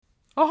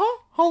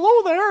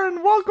Hello there,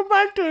 and welcome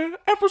back to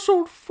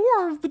episode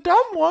 4 of The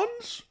Dumb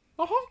Ones.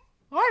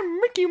 I'm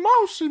Mickey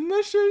Mouse, and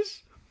this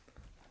is...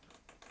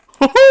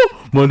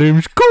 My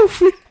name's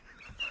Goofy.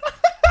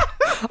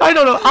 I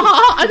don't know.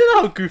 I don't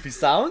know how Goofy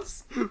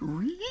sounds. Like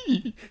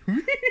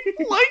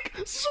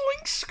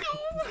Swing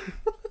Scoob.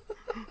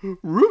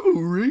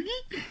 Roo.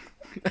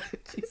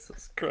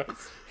 Jesus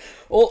Christ.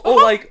 Or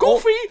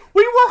Goofy,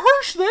 we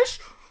rehearsed this.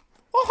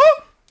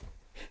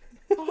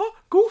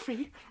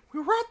 Goofy, we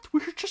were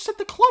just at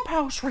the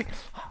clubhouse, right?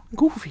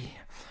 Goofy,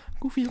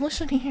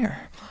 listen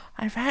here.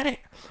 I've had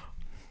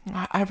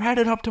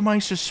it up to my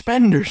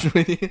suspenders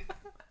with you.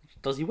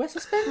 Does he wear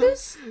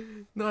suspenders?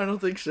 No, I don't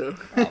think so.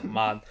 Oh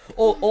man.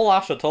 All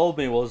Asher told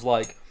me was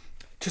like,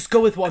 just go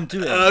with what I'm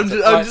doing. I'm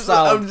just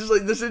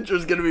like, this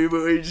intro's gonna be a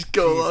movie. Just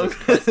go along.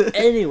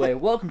 Anyway,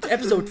 welcome to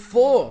episode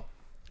 4.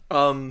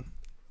 Am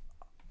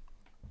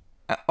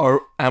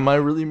I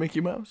really Mickey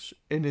Mouse?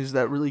 And is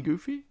that really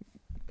Goofy?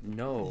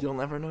 No. You'll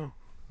never know.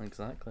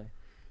 Exactly.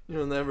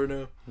 You'll never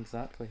know.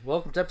 Exactly.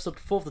 Welcome to episode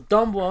 4 of The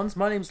Dumb Ones.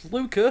 My name's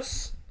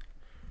Lucas.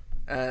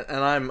 And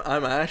I'm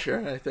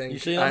Asher, I think. You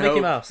sure you're not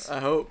Mickey Mouse? I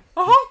hope.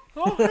 Oh,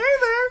 hey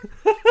there.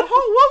 Welcome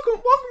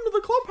to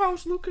the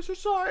clubhouse, Lucas.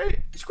 It's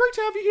great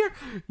to have you here.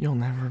 You'll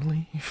never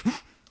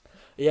leave.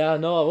 Yeah,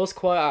 no, I was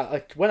quite...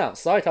 I went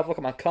outside to have a look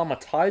at my car. My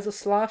tyres are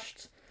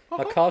slashed.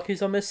 My car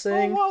keys are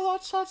missing. Oh, well,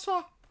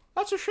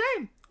 that's a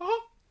shame.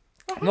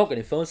 I'm not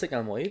getting phone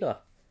signal anymore either.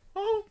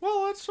 Oh,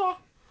 well,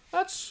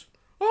 that's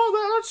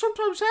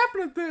sometimes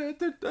happen at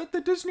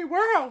the Disney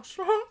warehouse.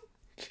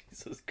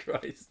 Jesus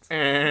Christ.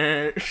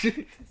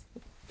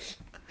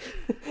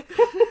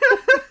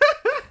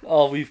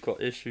 Oh, we've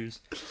got issues.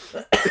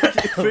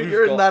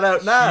 Figuring that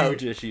out now.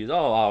 Huge issues.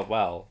 Oh,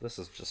 wow. This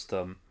is just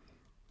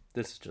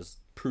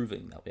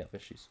proving that we have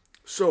issues.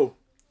 So,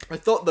 I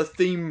thought the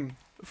theme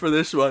for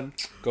this one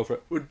Go for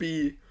it. would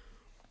be,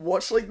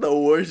 what's like the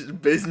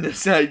worst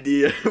business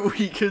idea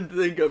we can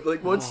think of?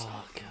 Like,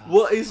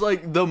 what is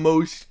like the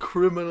most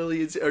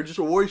criminally or just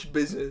worst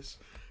business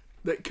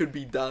that could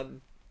be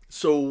done?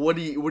 So what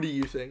do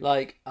you think?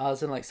 Like,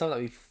 as in like something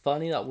that'd be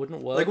funny that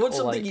wouldn't work. Like, what's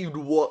or, something you'd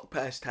walk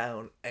past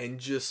town and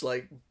just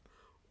like,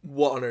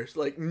 what on earth?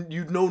 Like,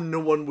 you know,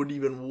 no one would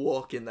even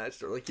walk in that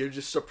store. Like, you're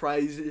just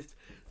surprised if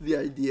the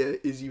idea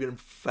is even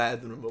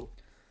fathomable.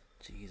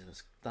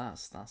 Jesus,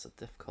 that's a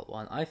difficult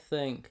one. I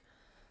think,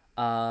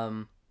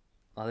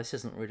 this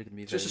isn't really going to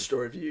be just a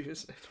store of you,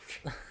 isn't it?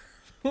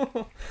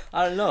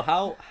 I don't know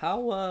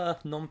how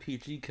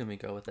non-PG can we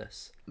go with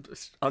this?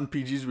 Just on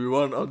PGs we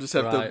want. I'll just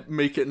have to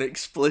make it an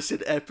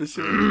explicit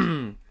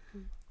episode.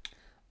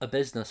 A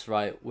business,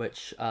 right,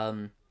 which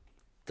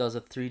does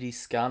a 3D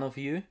scan of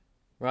you,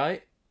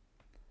 right?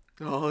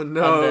 Oh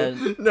no,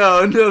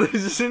 no,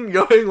 this isn't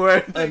going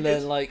where. And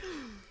then like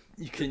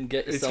you can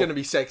get yourself. It's gonna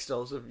be sex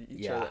dolls of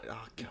each other.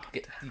 Oh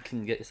god, you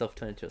can get yourself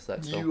turned into a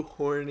sex doll. You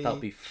horny. That'd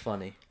be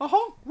funny.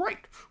 Right,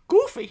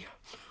 Goofy.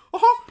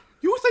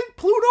 You think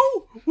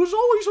Pluto was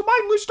always a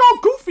mindless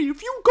dog, Goofy?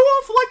 If you go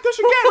off like this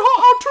again,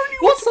 I'll turn you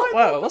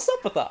What's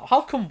up with that?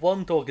 How come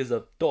one dog is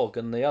a dog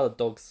and the other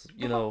dog's,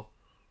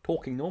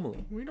 talking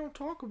normally? We don't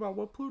talk about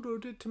what Pluto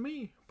did to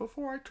me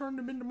before I turned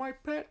him into my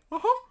pet.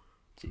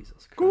 Jesus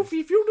Christ. Goofy,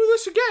 if you do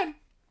this again,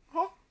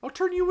 I'll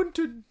turn you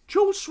into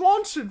Joe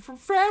Swanson from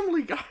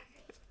Family Guy.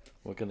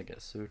 We're gonna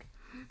get sued.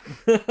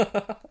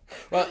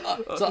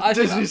 Right,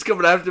 Disney's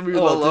coming after me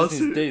with a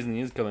lawsuit.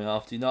 Disney is coming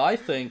after you. No, I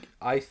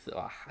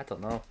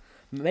don't know.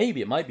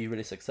 Maybe it might be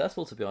really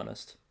successful, to be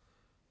honest.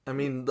 I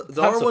mean,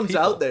 there are ones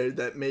out there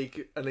that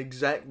make an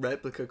exact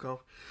replica.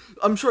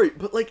 I'm sorry,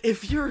 but like,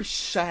 if you're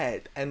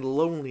sad and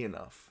lonely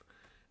enough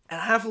and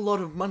have a lot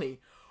of money,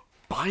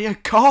 buy a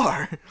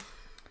car.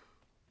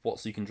 What,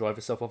 so you can drive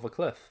yourself off a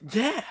cliff?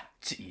 Yeah.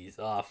 Jeez,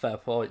 fair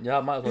point. Yeah,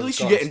 I might as well. At least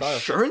you get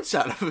insurance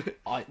out of it.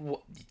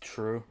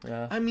 True,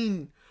 yeah. I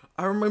mean,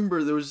 I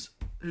remember there was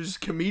a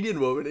comedian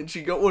woman and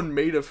she got one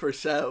made of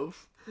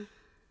herself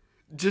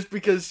just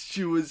because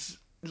she was...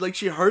 Like,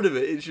 she heard of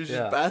it, and she was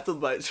just baffled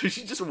by it, so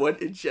she just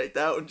went and checked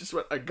out and just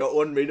went, I got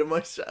one made of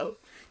myself.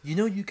 You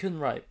know you can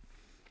write.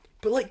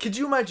 But, like, could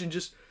you imagine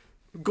just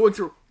going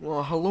through,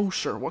 well, hello,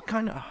 sir, what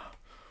kind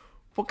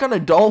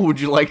of doll would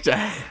you like to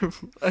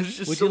have? I was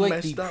just would so you like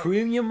messed the up.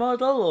 premium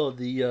model or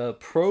the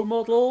pro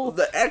model?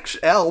 The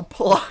XL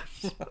Plus.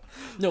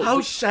 No,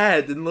 How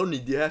sad and lonely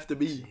do you have to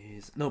be?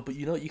 Jeez. No, but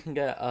you know what you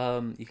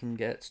can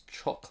get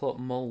chocolate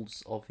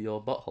molds of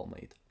your butthole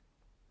made.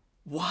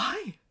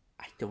 Why?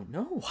 I don't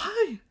know.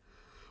 Why?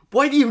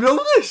 Why do you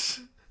know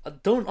this?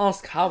 Don't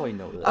ask how I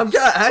know this. I'm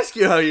gonna ask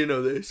you how you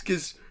know this,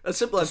 because a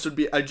simple answer would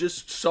be, I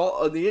just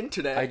saw it on the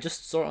internet. I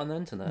just saw it on the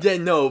internet. Yeah,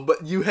 no,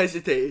 but you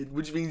hesitated,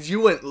 which means you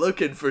went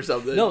looking for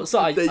something. No, so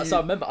I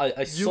remember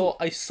I saw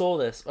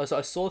this.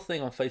 I saw a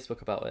thing on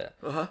Facebook about it.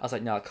 I was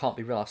like, no, it can't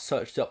be real. I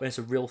searched it up and it's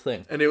a real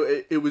thing. And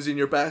it was in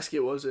your basket,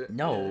 was it?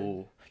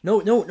 No.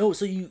 Yeah. No.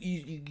 So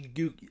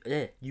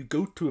you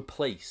go to a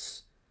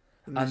place.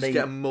 And they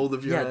get a mold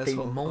of your asshole. Yeah, they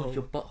mold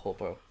your butthole,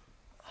 bro.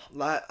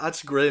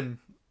 That's grim.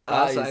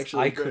 That's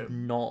actually I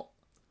grim.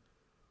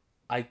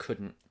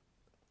 couldn't.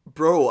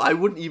 Bro, I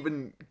wouldn't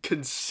even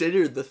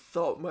consider the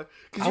thought.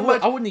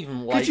 I wouldn't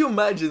even like... Could you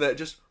imagine that?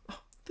 Just,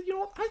 you know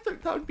what? I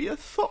think that would be a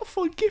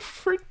thoughtful gift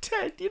for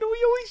Ted. You know,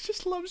 he always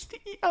just loves to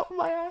eat out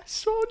my ass,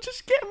 so I'll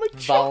just get him a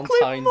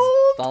chocolate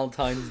mold.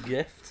 Valentine's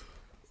gift.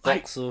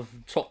 Box of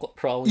chocolate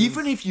prawns.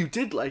 Even if you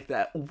did like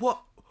that,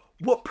 what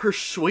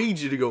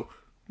persuades you to go,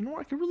 you know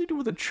what, I could really do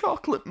with a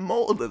chocolate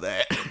mold of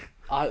that?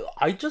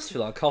 I just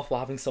feel uncomfortable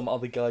having some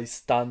other guy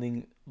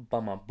standing by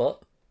my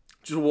butt.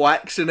 Just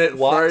waxing it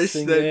first.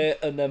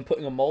 And then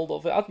putting a mold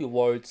of it. I'd be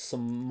worried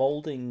some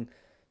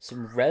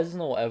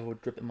resin or whatever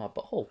would drip in my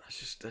butthole.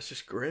 That's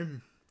just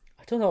grim.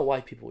 I don't know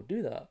why people would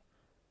do that.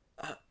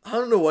 I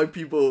don't know why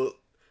people...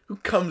 Who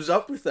comes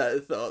up with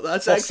that thought?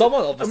 That's well, actually...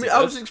 Someone obviously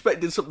I was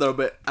expecting something a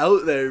bit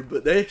out there,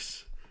 but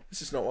this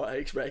is not what I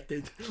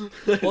expected.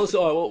 What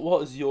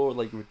was your,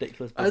 like,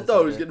 ridiculous... I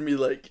thought it was going to be,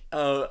 like,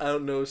 I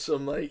don't know,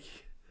 some, like,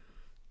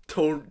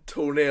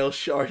 toenail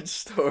shard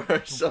store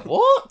or something.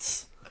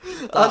 What?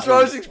 That's what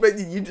I was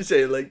expecting you to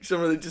say, like,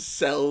 someone that just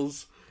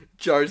sells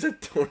jars of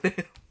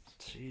toenails.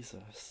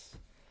 Jesus.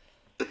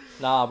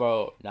 Nah,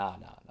 bro. Nah.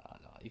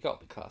 You gotta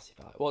be classy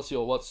about it. What's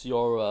your,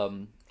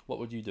 what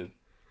would you do?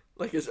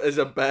 Like, as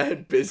a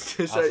bad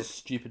business idea? As a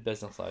stupid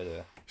business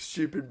idea.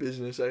 Stupid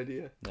business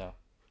idea. Yeah.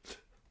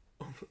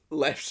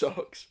 Left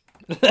socks.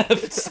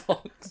 Left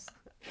socks.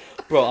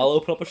 Bro, I'll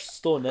open up a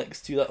store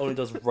next to you that only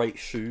does right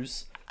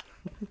shoes.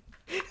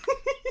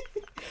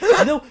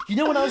 You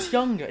know when I was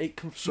younger, it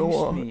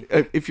confused me.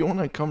 If you want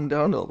to come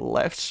down to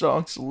Left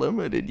Socks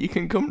Limited, you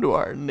can come to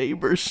our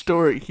neighbor's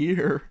store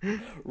here.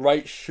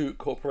 Right Shoot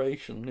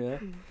Corporation, yeah.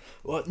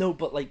 Well, no,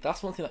 but like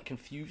that's one thing that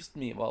confused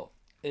me about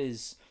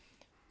is,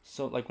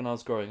 so like when I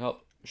was growing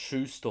up,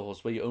 shoe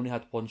stores where you only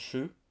had one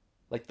shoe,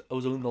 like it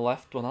was only the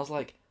left one. I was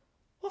like,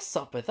 what's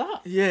up with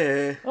that?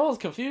 Yeah. That was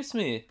confused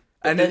me.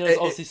 But then it was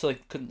obviously so I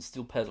couldn't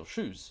steal pairs of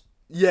shoes.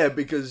 Yeah,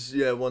 because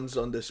one's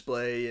on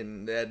display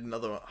and they had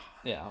another one.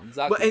 Yeah,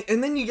 exactly. But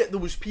and then you get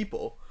those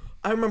people.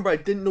 I remember I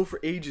didn't know for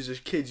ages as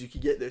kids you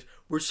could get this,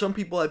 where some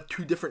people have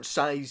two different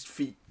sized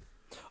feet.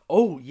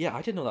 Oh yeah,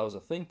 I didn't know that was a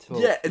thing too.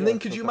 Yeah, and then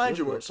could you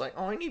imagine where it's like,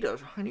 oh, I need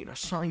a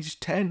size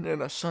 10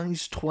 and a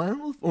size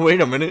 12. Oh,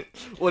 wait a minute,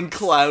 one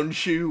clown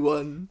shoe,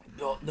 one.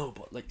 No,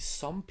 but like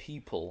some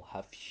people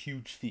have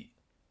huge feet.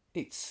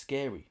 It's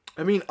scary.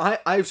 I mean,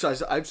 I've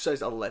sized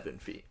 11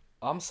 feet.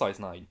 I'm size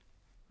 9.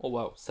 Oh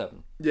wow,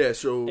 7. Yeah,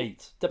 so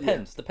 8.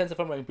 Depends. Yeah. Depends if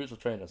I'm wearing boots or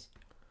trainers.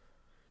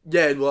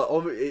 Yeah,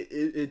 well,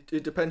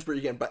 it depends where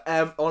you get, but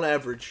on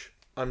average,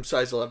 I'm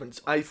size 11.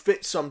 I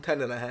fit some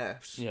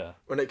 10.5s. Yeah.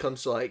 When it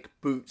comes to like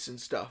boots and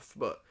stuff,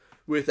 but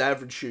with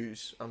average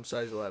shoes, I'm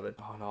size 11.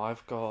 Oh no, I'm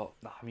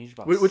usually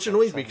about which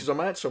annoys me because I'm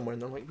at somewhere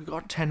and they're like, we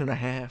got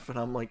 10.5, and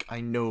I'm like,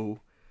 I know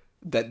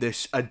that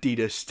this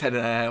Adidas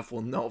 10.5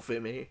 will not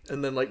fit me,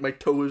 and then like my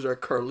toes are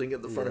curling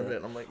at the front of it,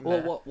 and I'm like,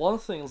 nah. Well, one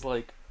thing is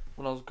like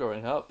when I was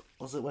growing up,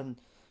 was it when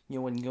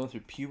you're going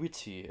through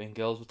puberty and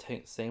girls were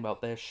saying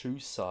about their shoe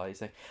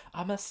size, like,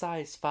 I'm a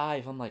size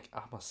 5. I'm like,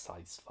 I'm a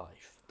size 5.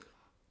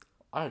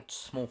 I had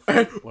small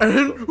feet.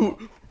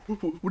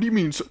 What do you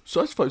mean?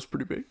 Size 5's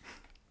pretty big.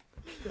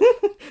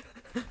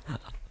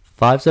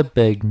 5's a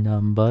big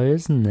number,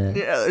 isn't it?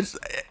 Yeah,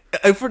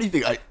 I pretty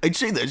think I'd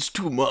say that's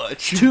too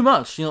much. Too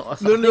much, you know.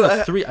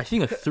 I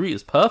think a 3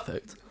 is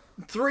perfect.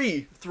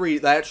 3.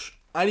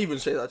 I'd even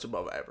say that's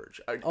above average.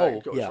 I'd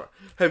go as far.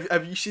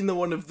 Have you seen the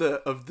one of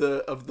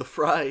the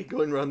fry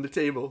going around the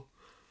table?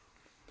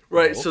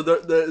 Right, so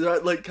they're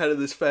at like kind of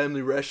this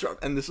family restaurant,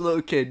 and this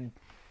little kid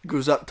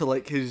goes up to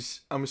like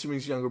I'm assuming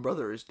his younger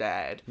brother or his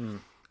dad,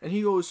 and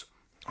he goes,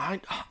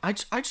 I'd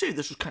say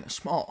this was kind of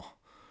small,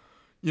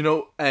 you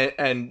know,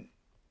 and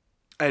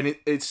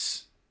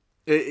it's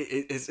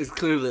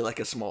clearly like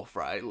a small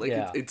fry, like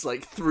it's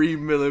like 3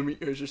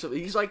 millimeters or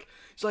something. He's like,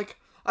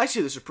 I'd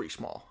say this is pretty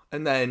small,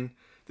 and then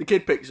the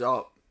kid picks it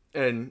up,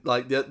 and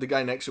like the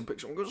guy next to him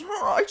picks it up and goes,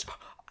 oh,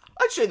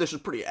 I'd say this is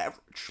pretty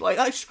average. Like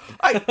I'd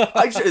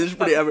say this is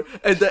pretty average,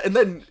 and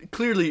then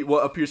clearly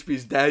what appears to be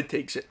his dad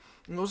takes it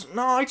and goes,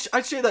 no,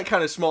 I'd say that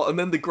kind of small, and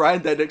then the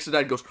granddad next to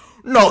dad goes,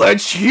 no,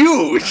 that's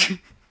huge.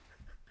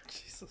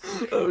 Jesus,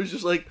 I was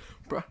just like,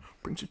 bruh,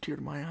 brings a tear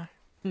to my eye.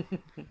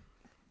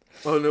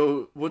 Oh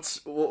no,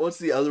 what's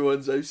the other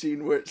ones I've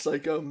seen where it's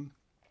like have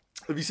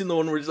you seen the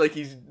one where it's like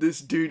he's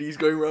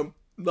going around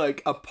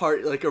like a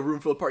room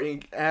full of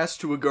partying, ass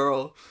to a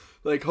girl,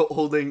 like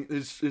holding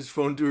his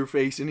phone to her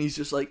face, and he's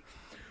just like,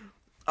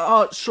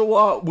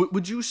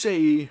 would you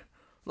say,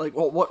 like,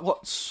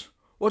 what's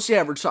the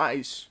average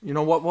size? You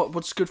know,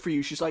 what's good for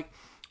you? She's like,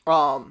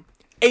 8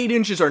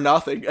 inches or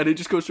nothing, and it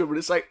just goes through, and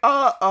it's like,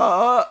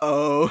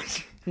 oh.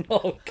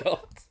 Oh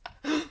god.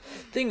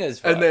 Thing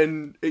is, right? And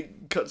then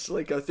it cuts to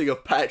like a thing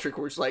of Patrick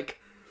where it's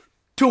like,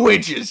 2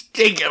 inches,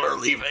 take it or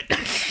leave it.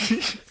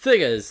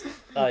 Thing is,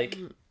 like,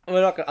 I'm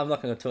not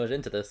going to go too much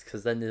into this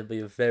because then it'll be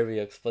a very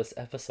explicit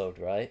episode,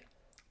 right?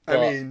 But,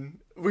 I mean,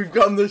 we've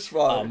gone this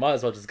far. I might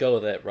as well just go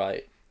with it,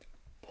 right?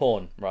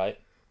 Porn, right?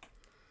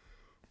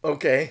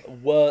 Okay.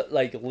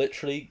 Like,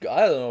 literally,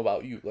 I don't know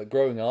about you, like,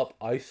 growing up,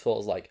 I thought it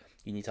was like,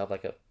 you need to have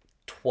like a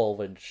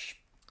 12-inch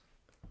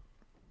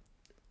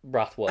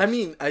bratwurst. I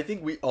mean, I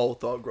think we all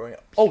thought growing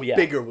up. Oh yeah.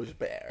 Bigger was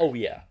better. Oh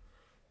yeah.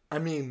 I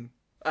mean,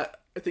 I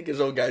think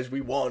as old guys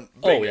we want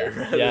Oh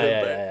bigger. yeah.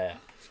 Yeah.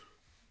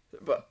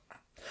 But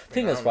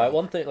Thing is, right?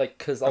 One thing, like,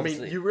 because I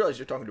mean, you realize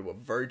you're talking to a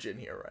virgin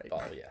here, right?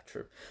 Oh yeah,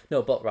 true.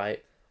 No, but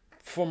right.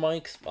 For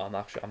my I'm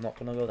not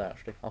gonna go there.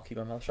 Actually, I'll keep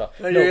my mouth shut.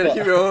 No, you're gonna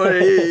keep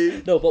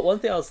going. No, but one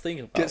thing I was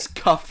thinking about Gets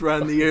cuffed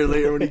around the ear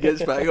later when he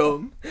gets back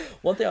home.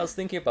 One thing I was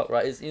thinking about,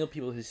 right, is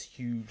people who's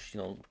huge,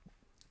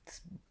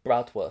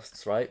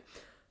 bratwursts, right?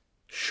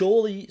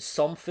 Surely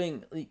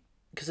something,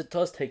 because it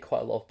does take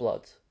quite a lot of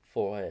blood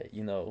for it,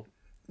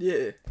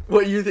 Yeah.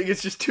 What, you think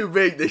it's just too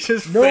big? They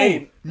just No,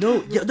 faint.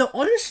 no, yeah, no.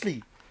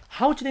 Honestly,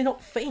 how do they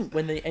not faint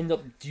when they end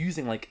up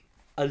using like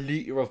a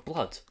liter of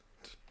blood?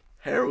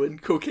 Heroin,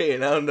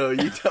 cocaine, I don't know.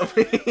 You tell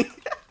me.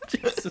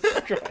 Jesus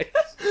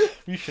Christ.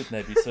 We should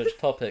maybe switch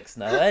topics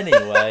now.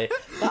 Anyway,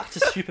 back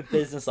to stupid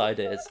business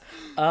ideas.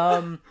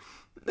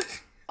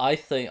 I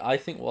think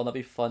what that'd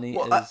be funny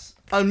is.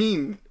 I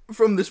mean,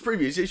 from this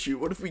previous issue,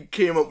 what if we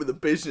came up with a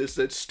business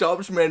that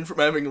stops men from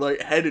having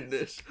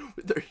lightheadedness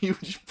with their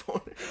huge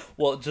bonnet?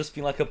 Well, just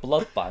being like a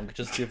blood bank,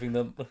 just giving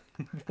them.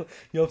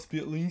 You have to be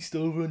at least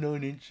over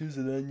 9 inches,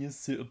 and then you're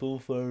suitable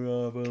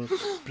for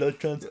blood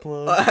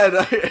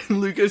transplant.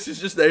 And Lucas is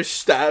just there,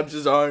 stabs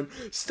his arm,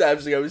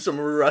 stabs the guy with some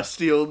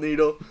rusty old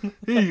needle.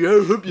 Here you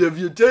go, hope you have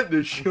your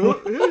tetanus shot.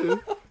 Yeah.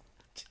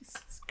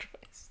 Jesus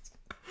Christ.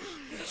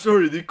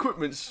 Sorry, the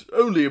equipment's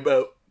only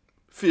about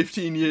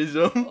 15 years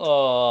old.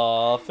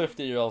 Oh,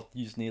 50-year-old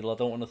used needle. I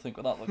don't want to think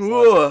what that looks like.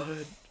 Whoa,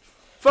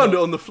 found it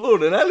on the floor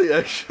in an alley,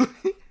 actually.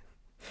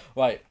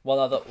 Right, one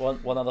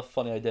other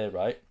funny idea,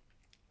 right?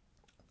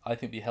 I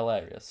think it'd be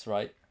hilarious,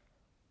 right?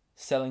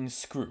 Selling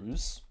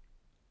screws,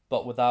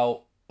 but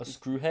without a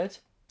screw head.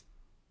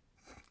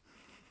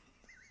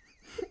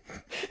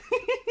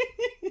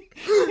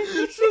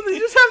 So they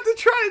just have to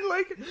try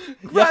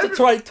and You have to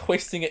try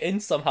twisting it in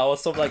somehow, or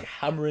sort of like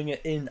hammering it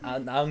in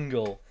at an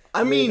angle.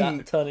 I mean,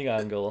 that turning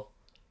angle.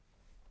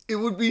 It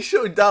would be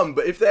so dumb,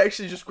 but if they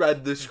actually just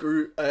grab the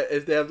screw,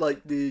 if they have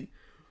like the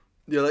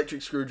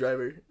electric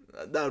screwdriver,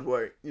 that would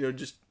work.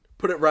 Just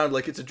put it round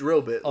like it's a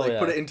drill bit,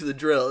 put it into the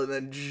drill and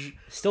then.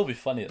 Still be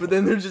funny. But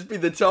then there'd just be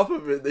the top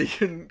of it they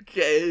couldn't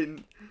get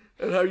in,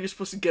 and how are you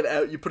supposed to get it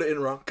out? You put it in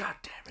wrong. God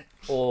damn it!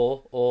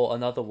 Or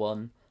another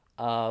one,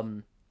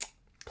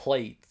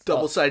 plates.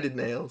 Double-sided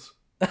nails.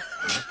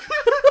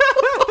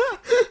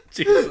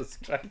 Jesus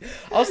Christ!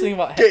 I was thinking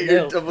about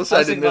nails. I was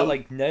thinking about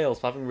like nails,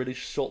 having really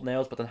short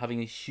nails, but then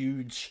having a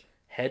huge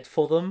head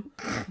for them.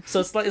 So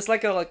it's like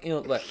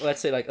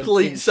let's say like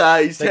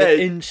plate-sized head,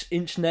 an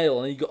inch nail,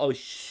 and then you got a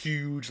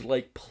huge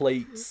like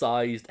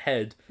plate-sized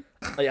head.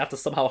 Like you have to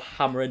somehow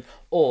hammer in,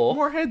 or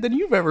more head than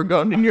you've ever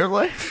gotten in your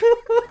life.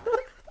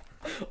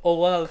 Or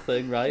one other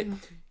thing, right?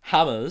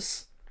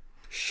 Hammers,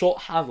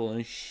 short handle, and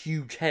a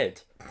huge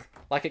head.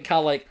 Like it kind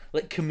of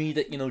like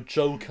comedic,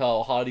 Joker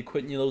or Harley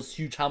Quinn, those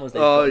huge hammers they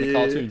put in the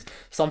cartoons.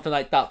 Something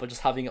like that, but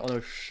just having it on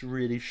a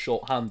really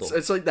short handle.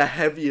 It's like the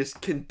heaviest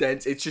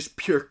condensed. It's just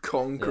pure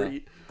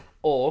concrete. Yeah.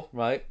 Or,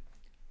 right,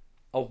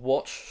 a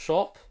watch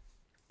shop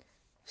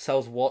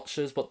sells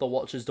watches, but the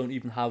watches don't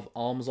even have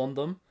arms on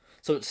them.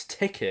 So it's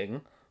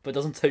ticking, but it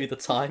doesn't tell you the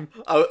time.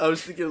 I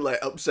was thinking like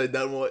upside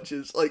down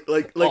watches, like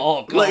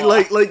Oh, God.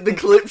 like the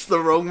clip's the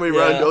wrong way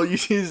round. All you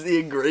see is the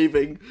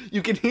engraving.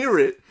 You can hear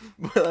it,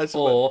 but that's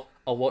or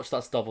a watch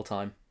that's double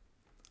time.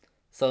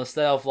 So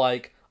instead of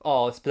like,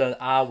 oh, it's been an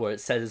hour, it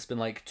says it's been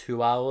like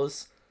 2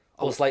 hours.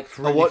 Or it's like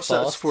really a watch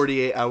fast. that's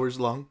 48 hours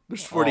long.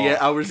 There's 48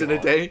 hours God. in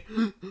a day.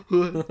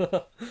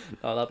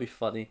 Oh, that'd be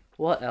funny.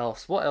 What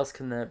else? What else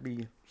can there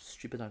be?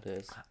 Stupid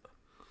ideas.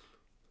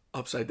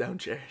 Upside down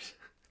chairs.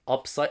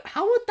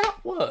 How would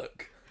that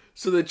work?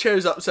 So the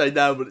chair's upside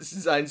down, but it's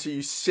designed so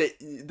you sit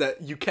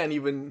that you can't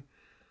even.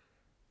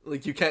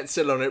 Like, you can't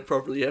sit on it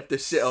properly, you have to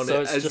sit on it.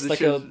 So it's just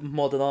like a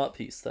modern art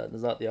piece then,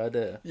 is that the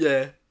idea?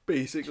 Yeah,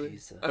 basically.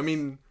 Jesus. I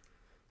mean,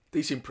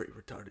 they seem pretty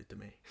retarded to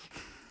me.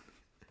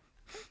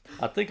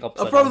 I think I'm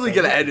probably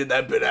gonna edit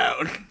that bit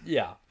out.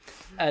 Yeah.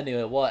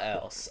 Anyway, what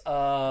else?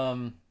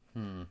 I'm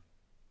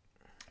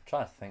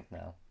trying to think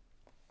now.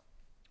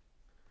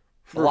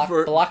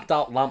 Blacked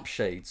out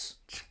lampshades.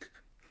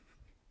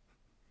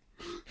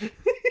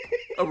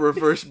 A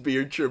reverse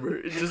beard trimmer.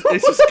 It's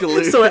just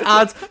glued. So it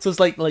adds. So it's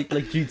like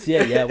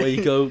GTA, yeah, where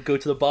you go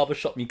to the barber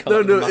shop and you come.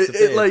 No,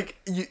 it like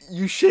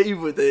you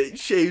shave with it. It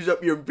shaves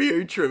up your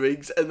beard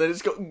trimmings, and then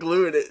it's got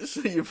glue in it.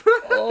 So you.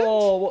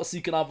 Oh, what? So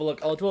you can have a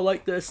look. Oh, do I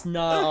like this?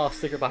 Nah, I'll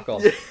stick it back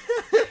on. Yeah.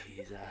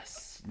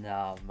 Jesus,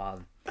 no,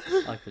 man,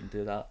 I couldn't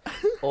do that.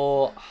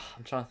 Or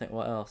I'm trying to think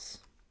what else.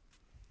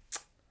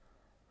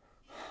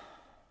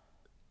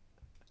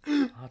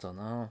 I don't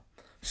know.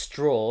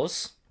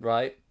 Straws,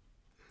 right?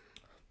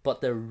 But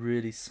they're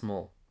really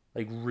small,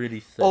 like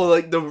really thin. Oh,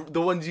 like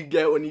the ones you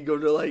get when you go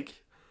to like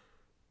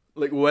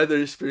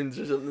Weatherspoons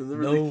or something. The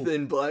really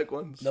thin black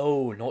ones.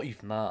 No, not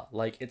even that.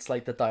 Like it's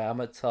like the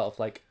diameter of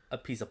like a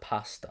piece of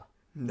pasta.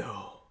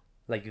 No.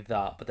 Like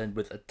that, but then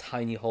with a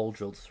tiny hole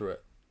drilled through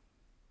it.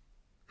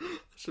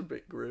 That's a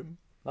bit grim.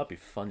 That'd be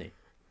funny.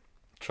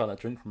 Trying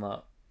to drink from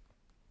that.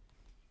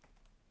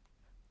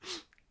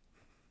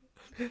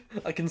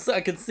 I can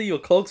see your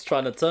cogs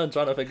trying to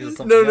figure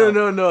something No,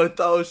 out. no. I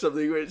thought it was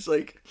something where it's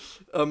like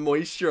a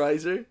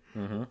moisturizer,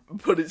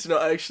 but it's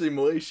not actually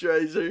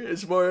moisturizer.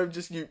 It's more of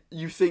just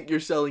you think you're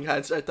selling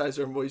hand sanitizer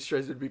or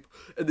moisturizer to people,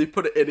 and they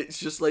put it in. It's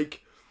just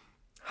like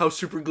how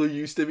super glue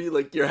used to be.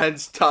 Like your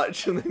hands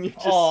touch, and then you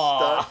just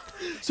start.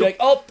 So you're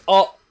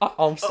like,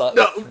 I'm stuck.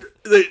 No,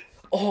 they.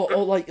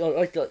 Like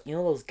you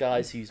know those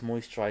guys who use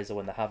moisturizer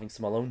when they're having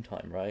some alone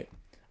time, right?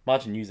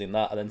 Imagine using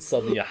that and then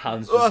suddenly your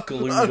hands just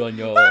glued on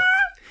your.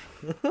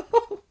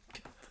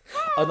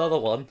 Another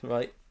one,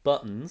 right?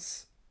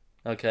 Buttons,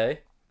 okay.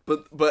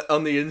 But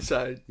on the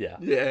inside. Yeah.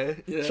 Yeah.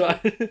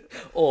 Try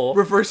or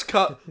reverse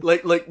cut,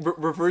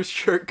 reverse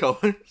shirt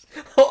colors.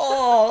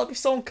 Oh, that'd be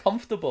so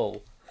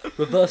uncomfortable.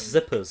 Reverse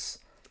zippers.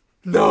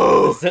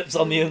 No. The zips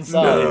on the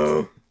inside.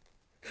 No.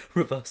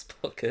 Reverse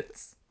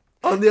pockets.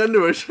 On the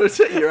underwear, so it's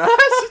at your ass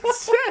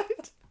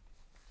instead.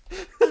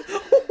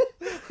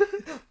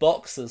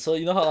 Boxers. So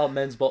you know how our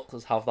men's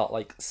boxers have that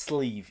like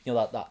sleeve, you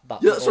know that.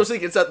 Yeah, that's what I was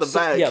thinking. It's at the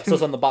back. Yeah, so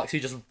it's on the back. So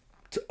you just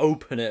to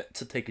open it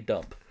to take a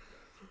dump.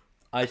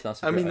 I think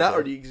that's. I mean, that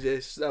already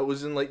exists. That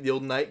was in like the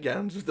old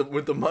nightgowns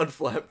with the mud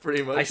flap,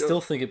 pretty much. I still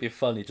think it'd be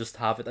funny just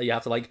to have it that you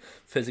have to like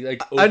physically.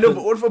 Like, open, I know,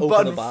 but what if a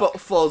button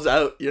falls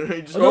out? You know,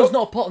 you just. No, it's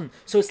not a button.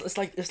 So it's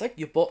like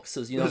your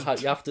boxers. You know how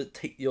you have to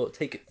take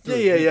it through.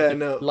 Yeah. I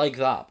know. Like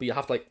that, but you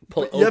have to like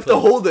pull it. You have to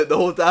hold it the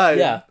whole time.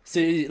 Yeah, so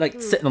you're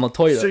like sitting on the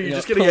toilet. So you're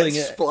just gonna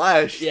get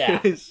splashed.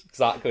 Yeah,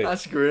 exactly.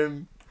 That's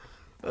grim.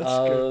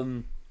 That's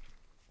grim.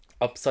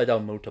 Upside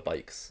down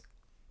motorbikes.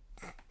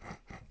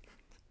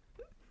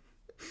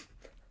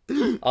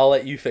 I'll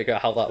let you figure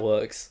out how that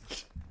works.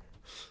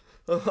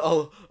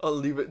 I'll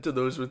leave it to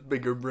those with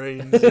bigger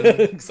brains.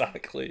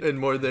 Exactly. And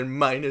more than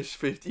minus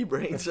 50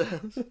 brain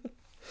cells.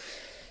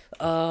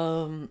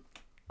 I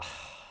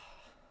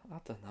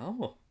don't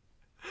know.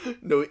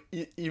 No,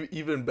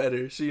 even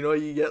better. So you know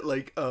you get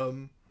like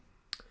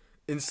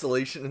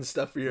installation and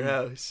stuff for your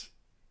house.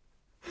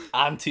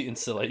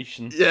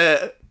 Anti-insulation.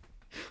 Yeah.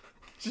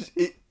 Just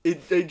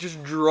it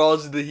just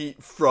draws the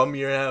heat from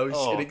your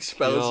house and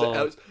expels it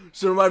out.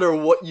 So no matter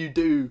what you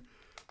do,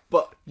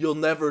 but you'll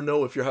never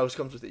know if your house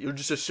comes with it. You'll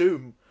just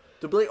assume.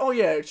 They'll be like, oh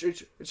yeah,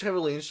 it's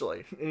heavily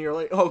insulated, and you're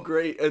like, oh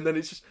great, and then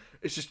it's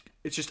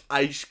just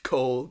ice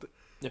cold.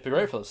 It'd be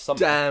great for the summer.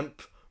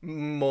 Damp,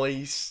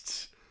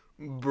 moist,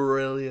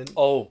 brilliant.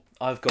 Oh,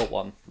 I've got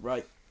one.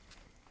 Right.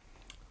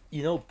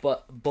 You know,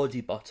 body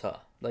butter,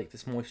 like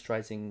this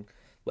moisturizing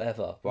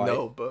whatever, right?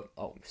 No, but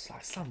it's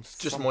like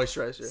just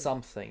moisturizer.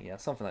 Something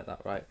like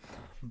that, right?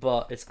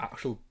 But it's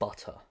actual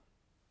butter.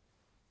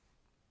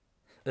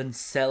 And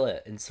sell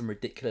it in some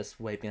ridiculous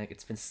way, being like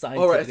it's been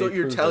scientifically Alright, I thought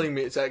you were proven. telling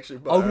me it's actually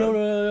butter.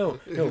 Oh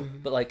no!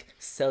 But like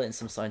sell it in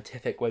some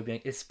scientific way,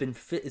 being like it's been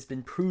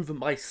proven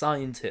by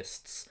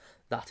scientists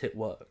that it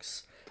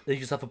works. They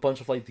just have a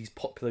bunch of like these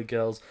popular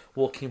girls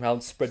walking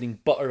around spreading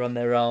butter on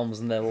their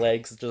arms and their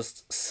legs,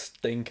 just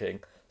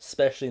stinking,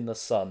 especially in the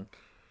sun.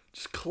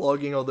 Just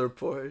clogging all their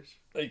pores.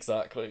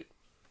 Exactly.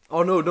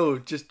 Oh no!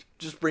 Just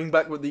bring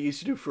back what they used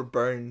to do for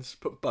burns.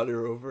 Put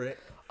butter over it.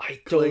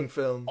 Cling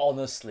film.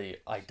 Honestly,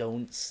 I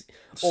don't.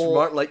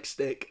 Smart like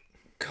stick.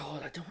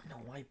 God, I don't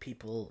know why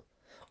people.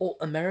 Or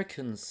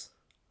Americans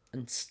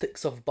and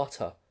sticks of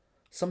butter.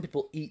 Some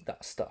people eat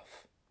that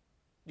stuff.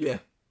 Yeah.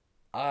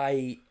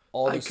 I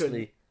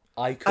honestly,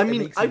 I could. I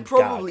mean, I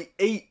probably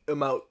ate a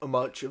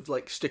much of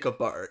like stick of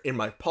butter in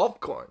my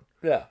popcorn.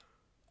 Yeah.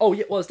 Oh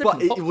yeah, well it's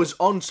different. But it was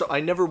on, so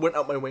I never went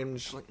out my way and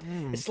was just like,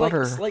 it's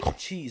butter. It's like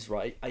cheese,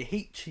 right? I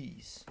hate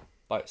cheese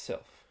by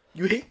itself.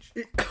 You hate?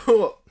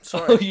 Oh,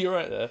 sorry. Oh, you're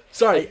right there.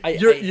 Sorry,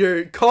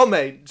 your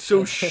comment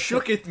so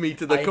shooketh me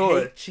to the core.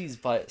 I hate cheese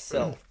by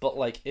itself, but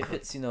like if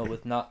it's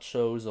with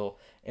nachos or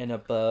in a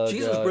burger,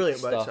 cheese is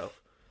brilliant by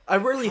itself. I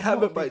rarely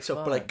have it by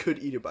itself, but I could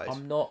eat it by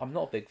itself. I'm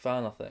not a big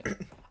fan. I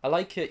think I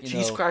like it.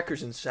 Cheese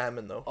crackers and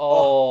salmon though.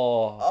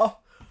 Oh,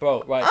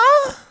 bro, right,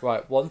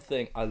 right. One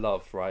thing I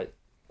love, right,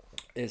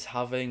 is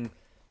having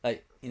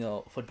like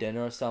for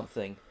dinner or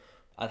something.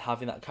 And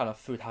having that kind of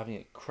food, having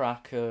it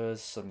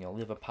crackers, some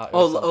liver patty,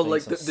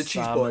 like the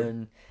cheese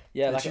board.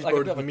 Yeah, like a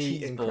bit of a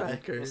meat and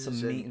crackers, with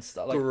some meat and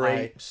stuff. Like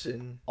grapes I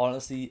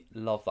honestly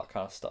love that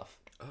kind of stuff.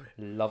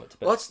 Love it to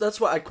bits. Well,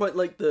 that's why I quite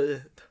like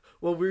the.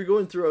 Well, we were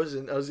going through. I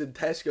was in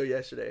Tesco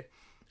yesterday,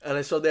 and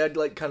I saw they had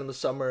like kind of the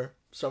summer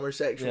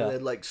section. Yeah. They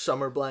had like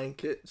summer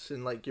blankets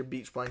and like your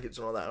beach blankets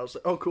and all that. I was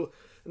like, oh cool.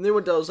 And they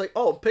went down. I was like,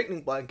 oh,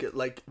 picnic blanket,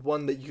 like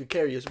one that you could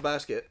carry as a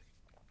basket.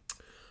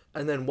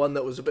 And then one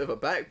that was a bit of a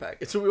backpack.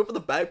 And so we opened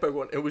the backpack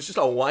one. It was just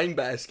a wine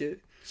basket.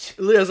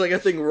 It has like a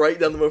thing right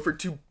down the middle for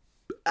two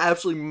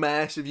absolutely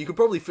massive. You could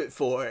probably fit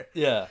 4.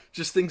 Yeah.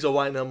 Just things of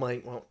wine. And I'm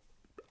like, well,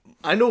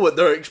 I know what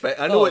they're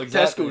expecting. I know what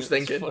exactly. Tesco's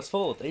thinking. It's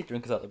full of day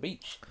drinkers at the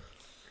beach.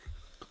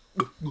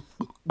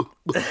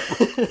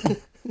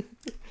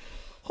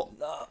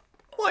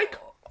 Like,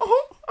 I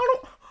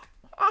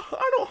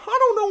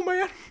don't know,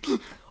 man.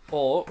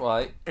 Or,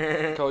 right,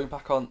 going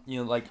back on,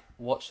 like,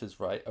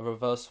 watches, right? A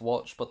reverse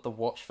watch, but the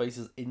watch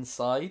faces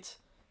inside.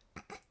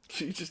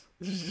 There's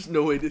just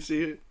no way to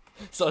see it.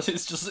 So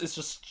it's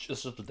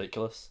just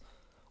ridiculous.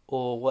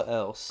 Or what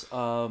else?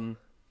 An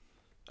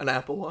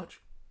Apple Watch.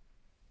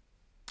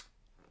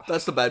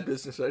 That's the bad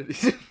business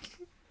idea.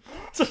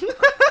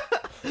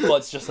 Well,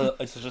 it's just an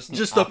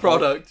just apple. the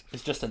product.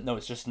 It's just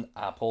an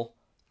apple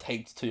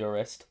taped to your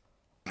wrist,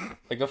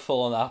 like a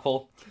full-on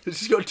apple. It's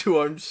just got two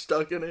arms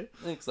stuck in it.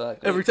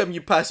 Exactly. Every time you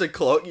pass a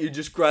clock, you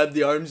just grab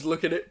the arms,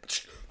 look at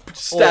it,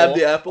 stab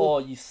the apple.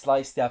 Or you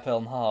slice the apple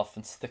in half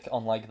and stick it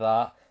on like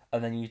that,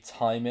 and then you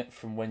time it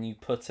from when you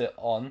put it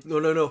on.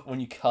 No. When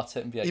you cut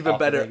it and be like, even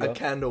better, a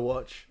candle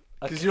watch.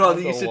 Because you know how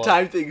they used to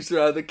time things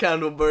throughout the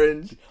candle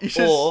burns. You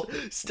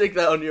just stick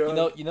that on your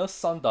arm. You know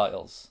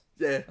sundials.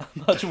 Yeah.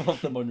 Imagine one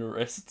of them on your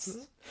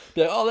wrists.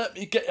 Be like, oh, let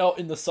me get out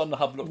in the sun and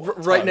have a look.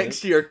 Right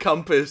next to your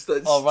compass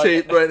that's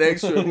taped right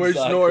next to it. Where's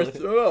Exactly.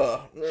 north?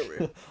 Oh, there we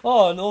go.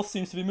 Oh, north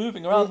seems to be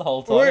moving around the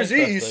whole time. Where's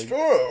east?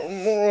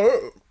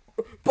 Oh,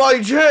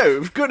 by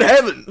Jove! Good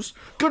heavens!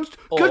 Good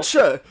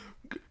sir!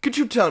 Could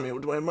you tell me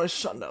where my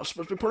sundial's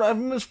supposed to be put? I've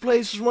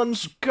misplaced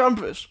one's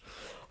compass.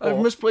 I've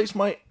misplaced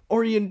my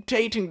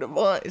orientating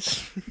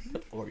device.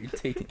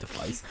 Orientating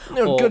device.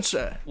 No, good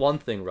sir. One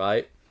thing,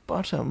 right?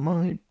 Butter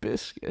my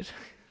biscuit.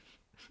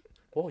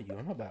 What are you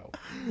on about?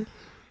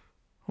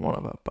 I'm on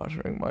about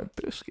buttering my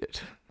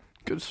biscuit.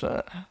 Good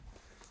sir.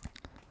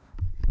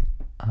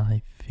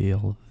 I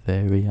feel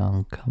very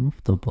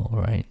uncomfortable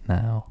right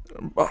now.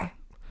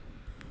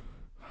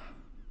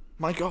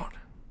 My God.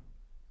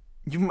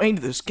 You made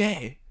this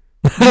gay.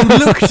 You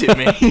looked at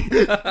me.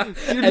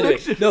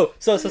 No,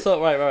 so,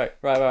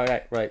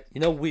 right. You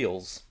know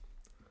wheels?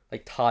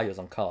 Like tires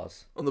on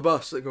cars. On the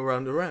bus that go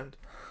round and round.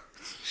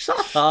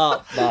 Shut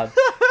up, man.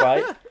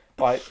 Right?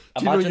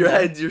 Do you know your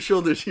head, your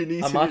shoulders, your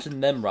knees? Imagine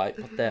them, right?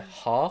 But they're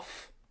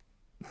half.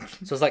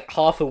 So it's like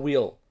half a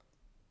wheel,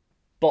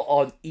 but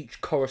on each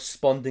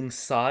corresponding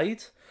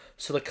side.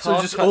 So the car.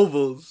 So just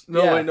ovals.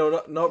 No, yeah. wait,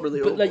 no, not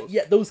really ovals. But like,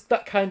 yeah,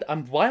 that kind.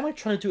 And why am I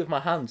trying to do it with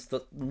my hands?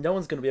 That no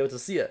one's gonna be able to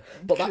see it.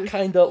 But that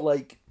kind of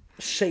like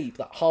shape,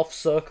 that half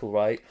circle,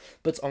 right?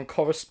 But it's on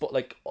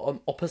on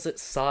opposite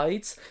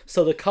sides.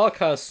 So the car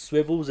kind of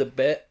swivels a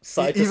bit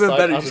side to side. Even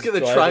better, just get the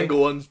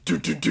triangle ones.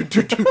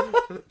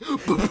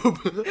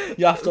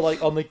 You have to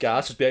like on the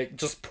gas, just be like,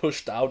 just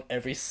push down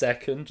every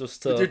second,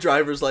 just to. With your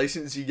driver's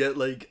license, you get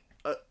like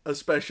a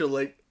special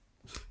like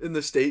in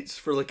the States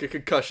for like a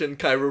concussion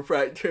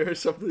chiropractor or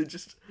something.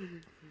 Just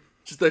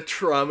the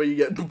trauma you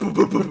get.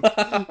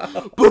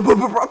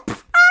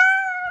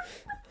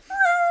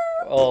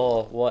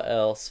 Oh, what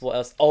else?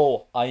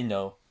 Oh, I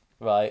know,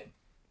 right?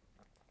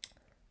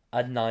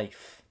 A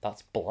knife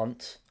that's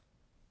blunt.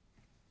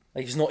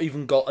 Like it's not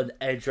even got an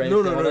edge or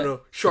anything.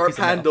 No. Sharp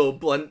handle,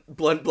 blunt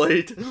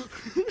blade.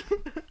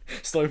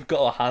 It's not even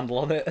got a handle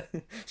on it.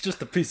 It's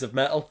just a piece of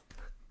metal.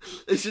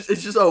 It's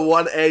just a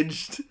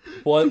one-edged.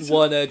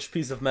 One-edged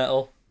piece of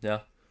metal.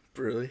 Yeah.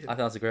 Brilliant. I think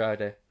that's a great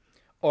idea.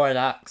 Or an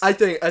axe. I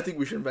think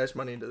we should invest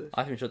money into this.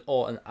 I think we should.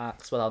 Or an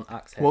axe without an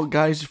axe head. Well,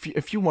 guys,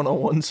 if you want a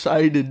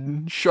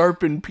one-sided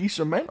sharpened piece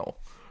of metal,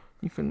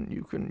 you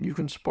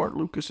can support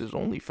Lucas's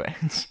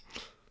OnlyFans.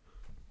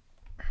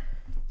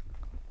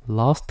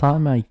 Last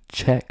time I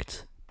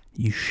checked,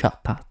 you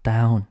shut that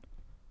down.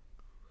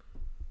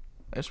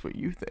 That's what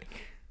you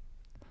think.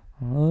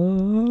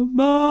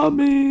 Mommy.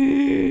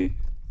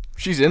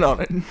 She's in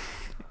on it.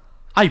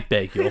 I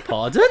beg your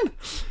pardon?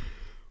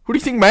 Who do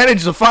you think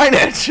manages the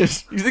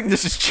finances? You think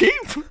this is cheap?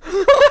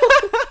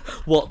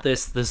 What,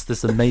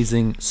 this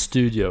amazing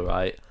studio,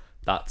 right?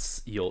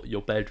 That's your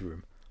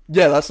bedroom.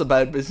 Yeah, that's a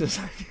bad business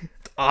idea.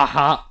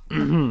 Aha.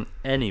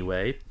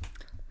 Anyway.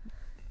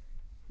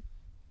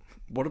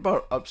 What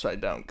about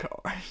upside down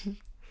cars?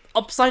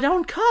 Upside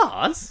down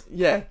cars?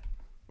 Yeah.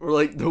 Or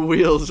like the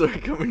wheels are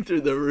coming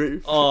through the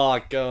roof. Oh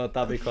god,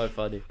 that'd be quite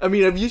funny. I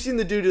mean, have you seen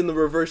the dude in the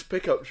reverse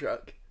pickup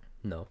truck?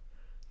 No.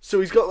 So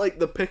he's got like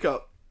the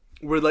pickup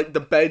where like the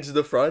bed's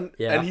the front,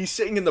 yeah, and he's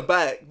sitting in the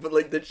back, but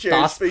like the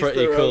chair's face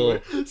pretty the cool.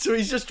 wrong way. So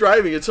he's just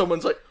driving, and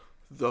someone's like,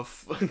 "The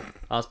fuck."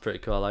 That's pretty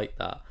cool. I like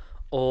that.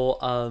 Or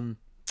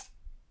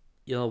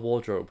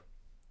wardrobe,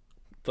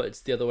 but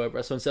it's the other way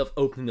around. So instead of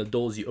opening the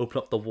doors, you open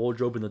up the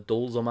wardrobe, and the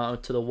doors are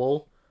mounted to the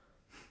wall.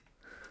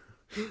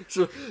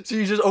 So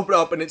you just open it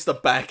up, and it's the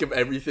back of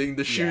everything.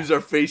 The shoes are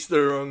faced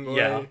the wrong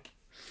way.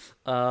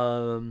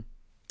 Yeah.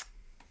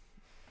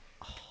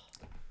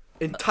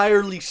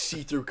 Entirely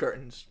see-through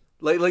curtains.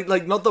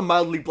 Like not the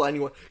mildly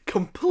blinding one.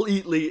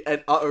 Completely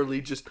and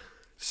utterly just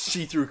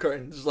see-through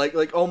curtains. Like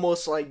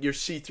almost like your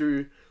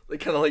see-through, like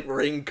kind of like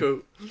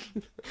raincoat.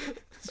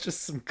 It's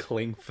just some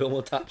cling film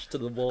attached to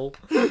the wall.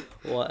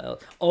 What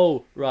else?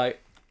 Oh, right.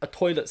 A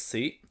toilet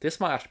seat. This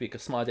might actually be a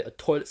smart idea. A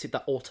toilet seat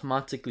that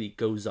automatically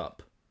goes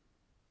up.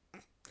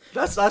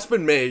 That's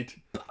been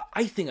made. But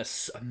I think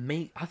that's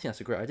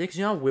a great idea, because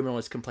you know how women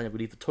always complain if we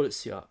leave the toilet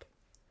seat up.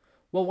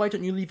 Well, why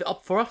don't you leave it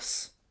up for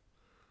us?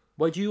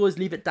 Why do you always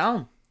leave it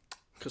down?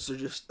 Because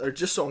they're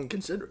just so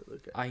inconsiderate.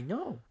 Okay? I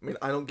know. I mean,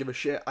 I don't give a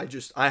shit.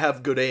 I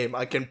have good aim.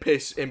 I can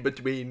piss in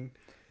between.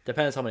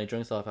 Depends how many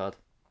drinks I've had.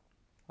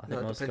 I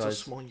think it most depends guys.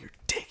 how small your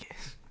dick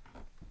is.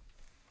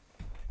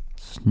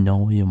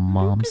 Snow, your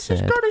mom Lucas said.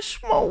 has got a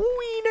small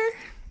wiener.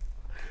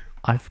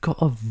 I've got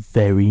a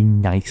very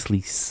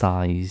nicely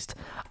sized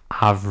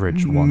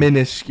average one.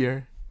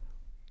 Minuscule.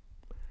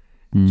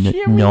 Not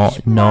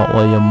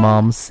what your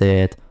mom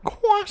said.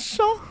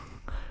 Croissant.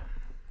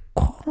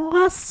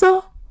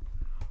 Croissant.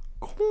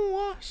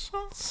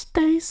 Croissant.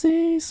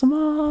 Stacy's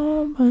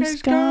mom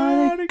has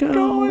got it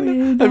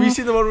going. Have you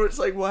seen the one where it's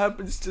like, what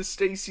happens to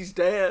Stacy's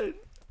dad?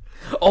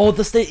 Oh,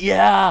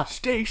 yeah.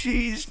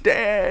 Stacy's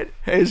dad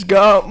has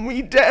got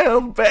me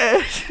down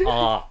bad.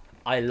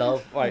 I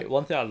love, right,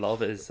 one thing I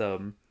love is there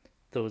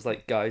was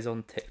like guys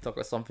on TikTok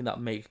or something that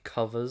make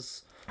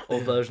covers or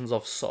versions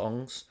of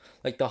songs,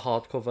 like the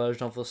hardcore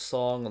version of the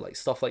song, and like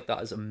stuff like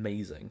that is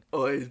amazing.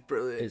 Oh, it's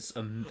brilliant. It's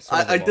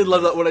I did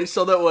love that when I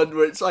saw that one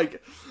where it's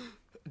like,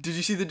 did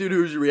you see the dude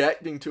who was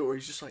reacting to it where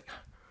he's just like,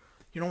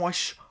 you know,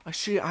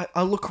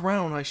 I look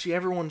around, I see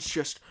everyone's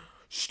just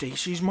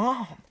Stacy's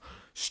mom.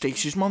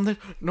 Stacy's mom, that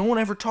no one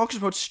ever talks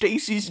about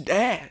Stacy's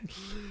dad.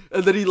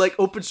 And then he like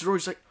opens the door,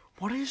 he's like,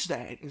 what is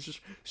that? And it's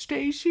just,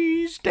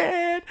 Stacy's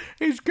dad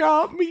has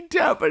got me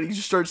down. And he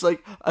just starts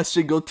like a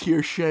single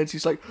tear sheds.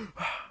 He's like,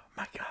 oh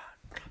my God.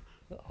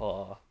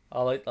 Oh,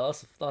 I like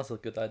that. That's a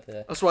good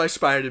idea. That's what I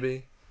aspire to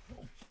be.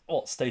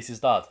 What, Stacy's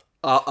dad?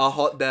 A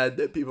hot dad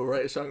that people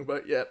write a song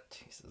about, yeah.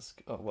 Jesus.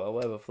 Oh, well,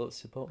 whatever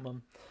floats your boat,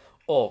 man.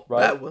 Oh,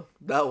 right.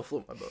 That will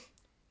float my boat.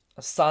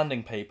 A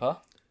sanding paper.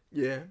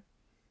 Yeah.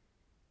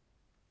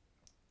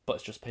 But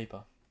it's just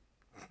paper.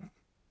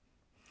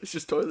 It's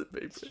just toilet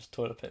paper. It's just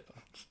toilet paper.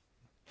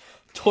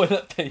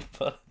 Toilet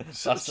paper.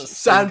 That's just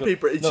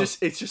sandpaper. It's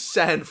just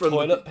sand from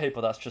toilet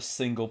paper. That's just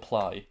single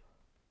ply.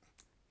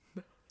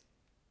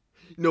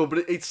 No,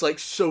 but it's like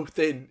so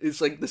thin.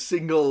 It's like the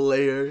single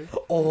layer.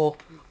 Or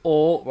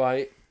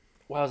right.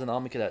 When I was an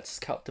army cadet,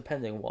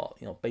 depending on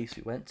what base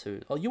we went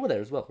to. Oh, you were there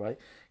as well, right?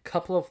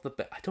 Couple of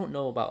I don't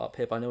know about up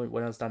here, but I know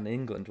when I was down in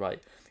England, right?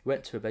 We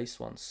went to a base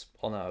once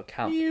on our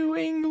camp. You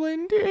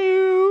England,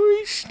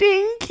 you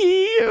stinky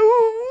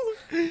you.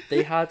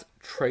 They had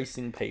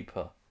tracing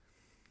paper.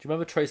 Do you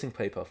remember tracing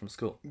paper from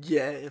school?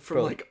 Yeah,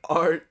 from like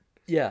art.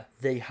 Yeah,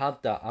 they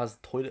had that as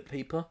toilet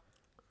paper.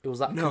 It was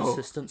that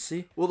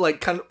consistency. Well, like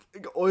kind of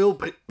oil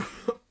paper.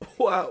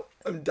 Wow,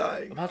 I'm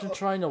dying. Imagine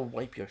trying to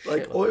wipe your shit.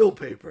 Like oil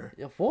paper.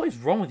 Yeah, what is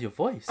wrong with your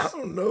voice? I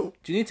don't know.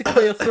 Do you need to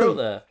clear your throat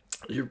there?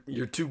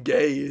 You're too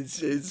gay. It's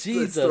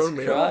Jesus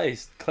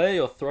Christ. Clear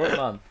your throat,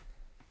 man.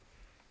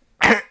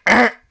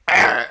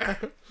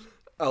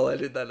 I'll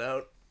edit that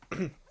out.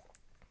 I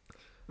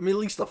mean, at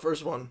least the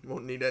first one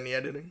won't need any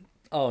editing.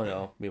 Oh,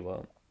 no, we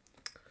won't.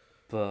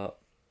 But,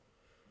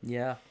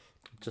 yeah,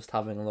 just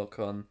having a look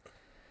on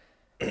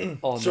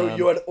so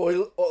you had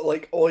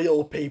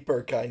oil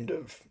paper kind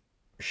of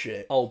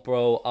shit. Oh,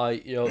 bro,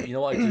 you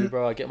know what I do,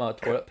 bro? I get my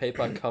toilet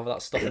paper, I cover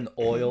that stuff in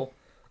oil.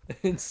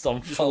 In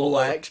some just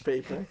wax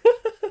paper.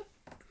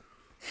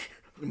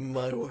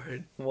 My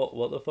word.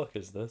 What the fuck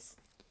is this?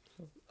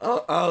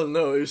 I don't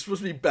know. It was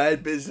supposed to be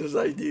bad business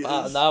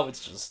ideas. Now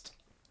it's just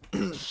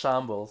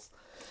shambles.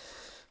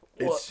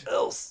 What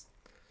else?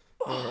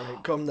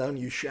 Alright, calm down,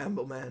 you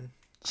shamble man.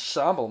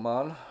 Shamble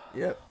man?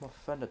 Yep. I'm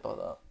offended by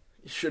that.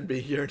 You should be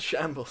here in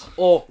shambles.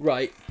 Oh,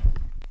 right.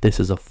 This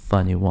is a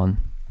funny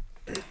one.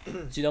 Do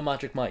you know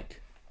Magic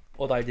Mike?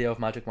 Or the idea of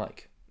Magic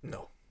Mike?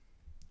 No.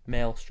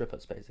 Male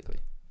strippers, basically.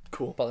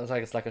 Cool. But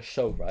it's like a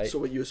show, right? So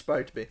what you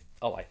aspire to be?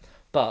 Oh,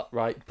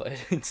 right. But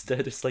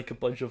instead it's like a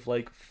bunch of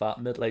like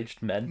fat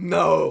middle-aged men.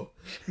 No,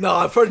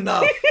 I've heard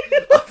enough.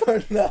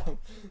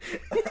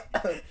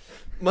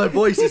 My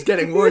voice is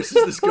getting worse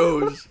as this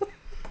goes.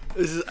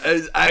 This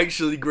is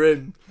actually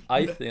grim.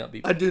 I think that'd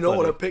be I do not funny.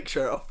 want to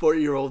picture a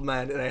 40-year-old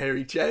man in a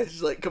hairy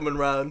chest like coming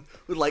around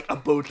with like a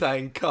bow tie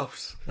and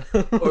cuffs,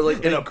 or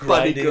like in a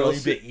bunny girl.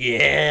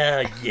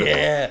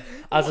 Yeah.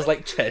 As his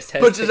like chest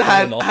hair. Puts his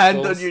hand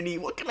on your knee.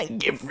 What can I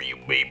get for you,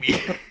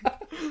 baby?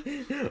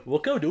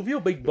 What can I do for you,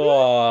 big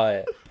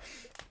boy?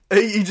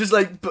 He just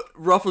like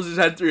ruffles his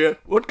head through you.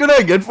 What can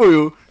I get for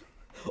you?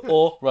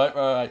 Oh,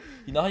 right.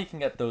 You know how you can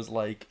get those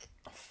like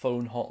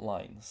phone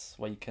hotlines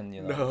where you can,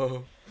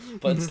 No.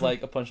 But it's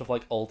like a bunch of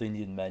like old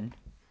Indian men.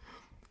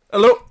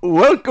 Hello,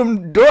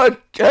 welcome to our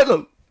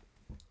channel.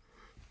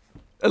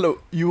 Hello,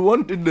 you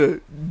wanted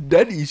the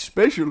daddy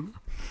special?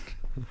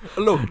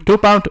 Hello.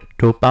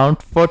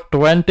 £2 for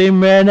 20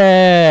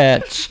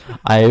 minutes.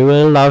 I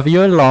will love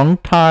you a long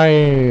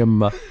time.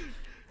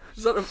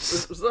 Was that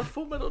a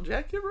Full Metal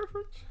Jacket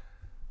reference?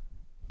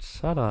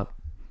 Shut up.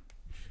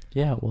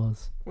 Yeah, it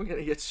was. We're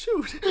gonna get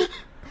sued.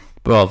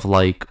 Bruv,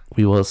 like,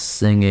 we were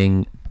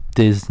singing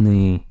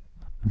Disney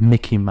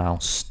Mickey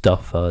Mouse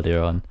stuff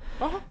earlier on.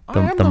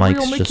 The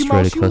mic's just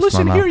really close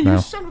to my mouth now.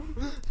 Son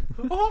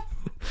of...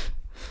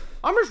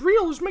 I'm as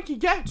real as Mickey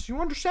gets, you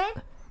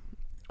understand?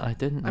 I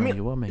didn't know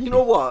you were Mickey. You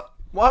know what?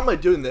 Why am I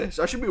doing this?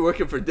 I should be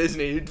working for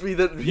Disney.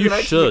 You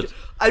should.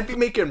 I'd be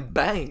making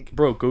bank.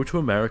 Bro, go to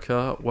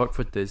America, work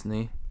for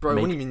Disney. Bro, I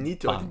wouldn't even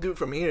need to. Bank. I can do it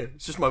from here.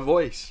 It's just my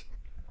voice.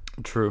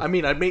 True. I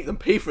mean, I'd make them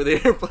pay for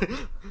the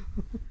airplane.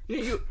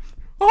 You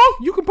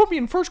can put me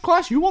in first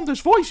class. You want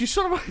this voice, you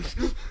son of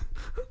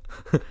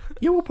a...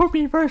 You will put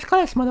me in first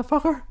class,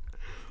 motherfucker.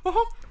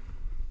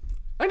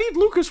 I need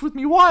Lucas with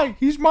me. Why?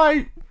 He's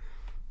my...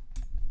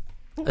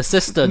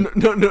 Assistant.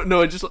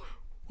 No, I just...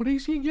 What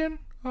is he again?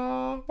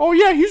 Oh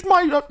yeah, he's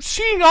my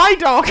seeing eye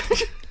dog.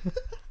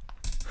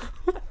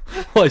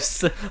 I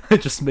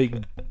just make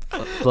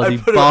bloody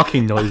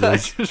barking noises. I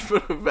just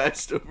put a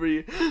vest over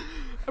you.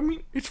 I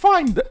mean, it's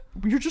fine.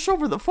 You're just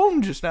over the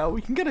phone just now.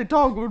 We can get a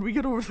dog when we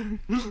get over there.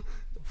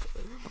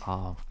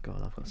 Oh god,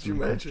 I've got Could you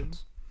some imagine?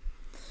 questions.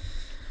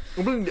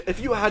 I mean, if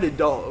you had a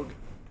dog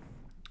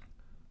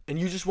and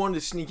you just wanted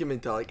to sneak him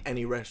into like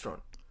any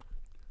restaurant,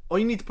 all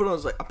you need to put on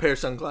is like a pair of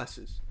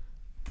sunglasses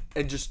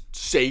and just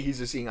say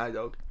he's a seeing eye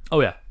dog. Oh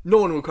yeah. No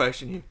one will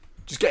question you.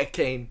 Just get a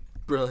cane.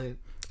 Brilliant.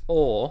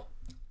 Or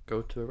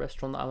go to a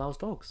restaurant that allows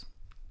dogs.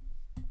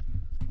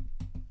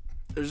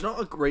 There's not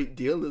a great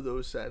deal of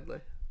those, sadly.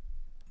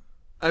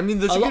 I mean,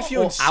 there's a lot good few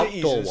in of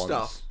cities outdoor and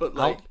stuff, but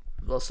like,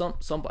 well, some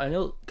I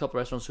know a couple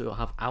of restaurants who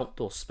have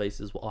outdoor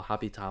spaces are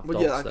happy to have well,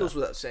 dogs yeah, that there. goes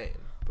without saying.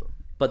 But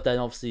But then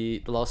obviously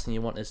the last thing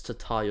you want is to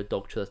tie your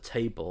dog to the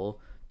table.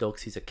 Dog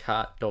sees a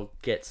cat. Dog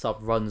gets up,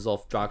 runs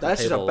off, drags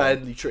that's the just table. a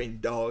badly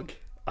trained dog.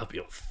 That'd be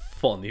a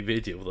funny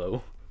video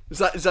though. Is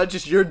that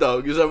just your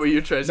dog? Is that what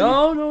you're trying to say?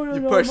 No.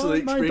 You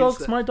personally my experienced dogs.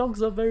 that? My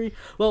dogs are very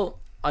well.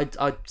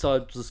 So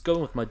I was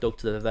going with my dog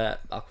to the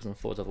vet backwards and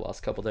forwards over the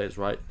last couple of days,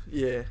 right?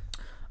 Yeah.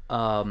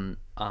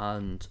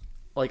 And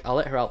like I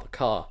let her out the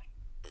car,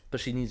 but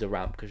she needs a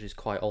ramp because she's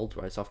quite old,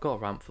 right? So I've got a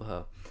ramp for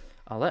her.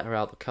 I let her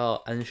out the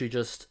car, and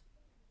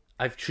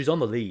she's on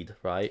the lead,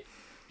 right?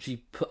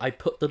 I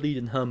put the lead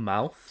in her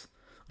mouth,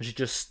 and she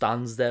just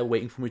stands there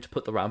waiting for me to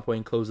put the ramp away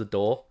and close the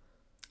door.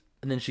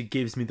 And then she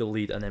gives me the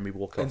lead, and then we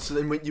walk And off. so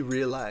then what you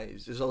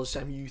realise is all the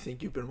time you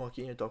think you've been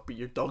walking your dog, but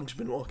your dog's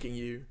been walking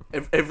you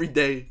every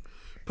day.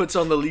 Puts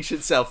on the leash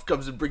itself,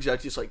 comes and brings you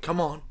out. Just like,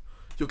 come on,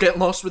 you'll get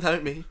lost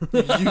without me.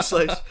 You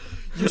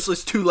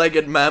useless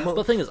two-legged mammal.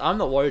 But the thing is, I'm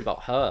not worried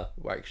about her,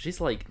 right? 'Cause she's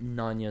like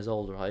 9 years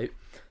old, right?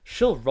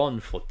 She'll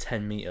run for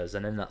 10 meters,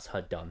 and then that's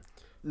her done.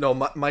 No,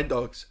 my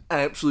dog's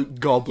absolute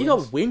goblins. You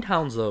got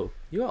windhounds though.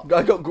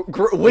 I got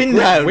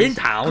windhounds.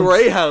 Windhounds?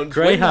 Greyhounds.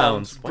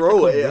 Greyhounds. Windhounds.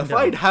 Bro, Why do you call if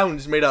I had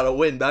hounds made out of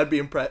wind, I'd be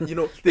impressed. You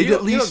know, they'd You at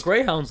got least...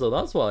 greyhounds though.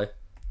 That's why.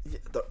 Yeah,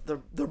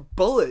 they're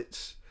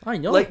bullets. I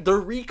know. Like, their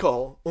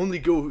recall only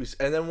goes,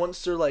 and then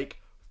once they're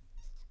like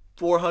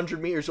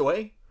 400 meters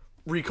away,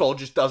 recall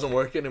just doesn't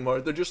work anymore.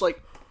 They're just like,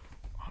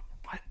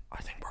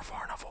 I think we're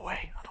far enough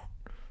away.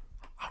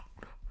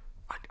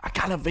 I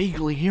kind of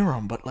vaguely hear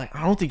him, but like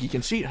I don't think he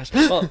can see us.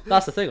 Well,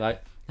 that's the thing, right?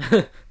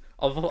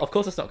 of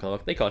course, it's not gonna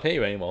work. They can't hear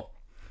you anymore.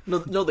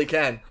 no, they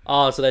can.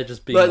 Oh, so they're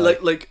just being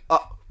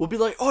We'll be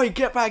like, oh,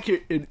 get back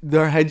here. And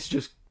their heads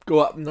just go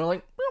up, and they're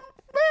like,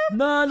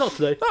 nah, not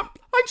today.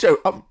 I'd say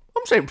I'm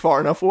saying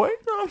far enough away.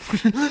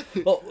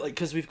 Well, like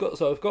because we've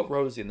got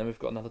Rosie, and then we've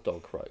got another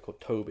dog, right,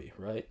 called Toby,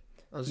 right?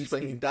 I was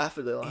expecting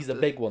Daffodil. He's the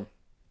big one,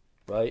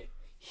 right?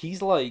 He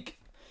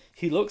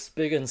looks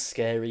big and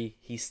scary.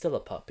 He's still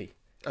a puppy.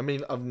 I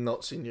mean, I've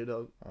not seen your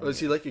dog. Is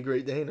he like a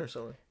Great Dane or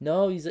something?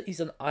 No, he's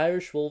an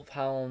Irish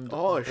Wolfhound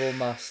Oh, Bull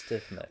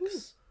Mastiff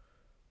mix.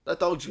 That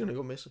dog's gonna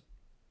go missing.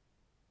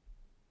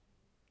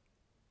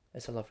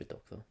 It's a lovely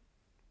dog though.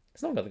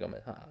 It's not gonna go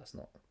missing. It's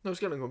not. No,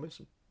 it's gonna go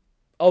missing.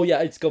 Oh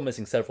yeah, it's gone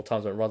missing several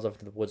times when it runs off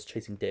into the woods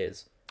chasing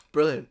deers.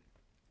 Brilliant.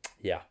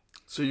 Yeah.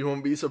 So you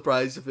won't be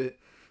surprised if it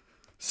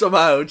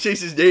somehow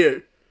chases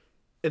deer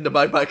into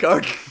my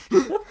backyard.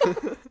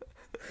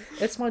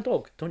 It's my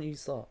dog. Don't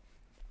use that.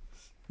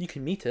 You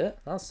can meet it.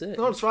 That's it.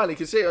 No, it's fine. You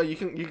can say, oh, you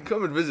can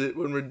come and visit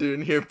when we're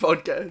doing here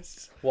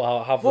podcasts. Well,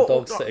 I'll have the Whoa,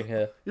 dog no. sitting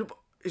here.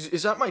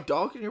 Is that my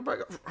dog in your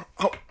backyard?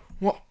 Oh,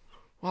 what?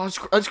 Well,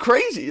 that's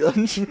crazy.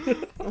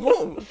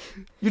 Whoa.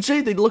 You'd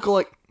say they'd look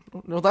like.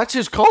 No, that's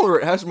his collar.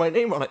 It has my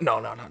name on it. No.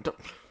 Don't,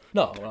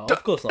 No,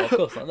 of course not. Of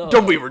course not. No,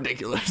 don't be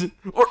ridiculous.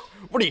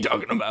 What are you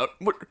talking about?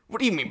 What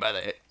do you mean by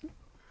that?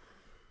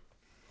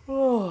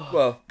 Oh,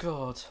 Well,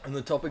 God. on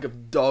the topic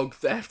of dog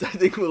theft, I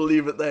think we'll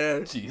leave it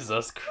there.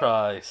 Jesus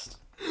Christ.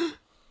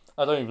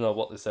 I don't even know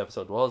what this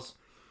episode was.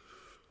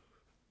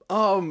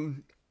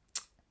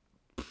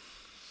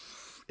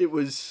 It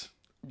was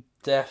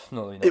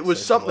Definitely not. it was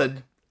safe to something.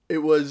 work. It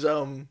was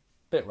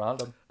Bit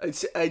random.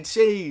 I'd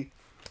say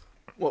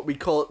what we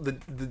call it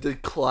the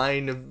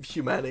decline of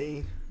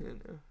humanity.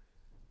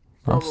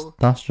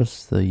 That's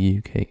just the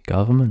UK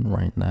government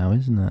right now,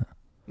 isn't it?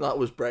 That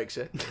was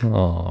Brexit.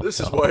 Oh, This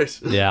is God.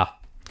 worse. Yeah.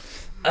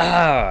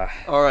 Ah.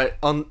 All right.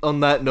 On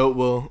that note,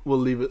 we'll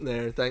leave it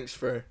there. Thanks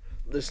for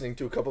listening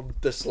to a couple of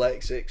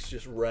dyslexics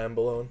just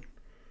ramble on.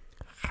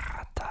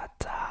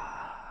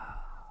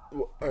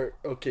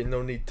 Okay,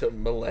 no need to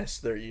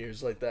molest their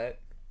ears like that.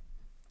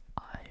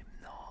 I'm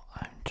not.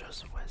 I'm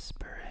just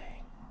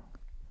whispering.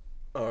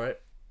 All right.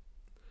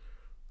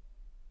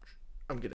 I'm gonna.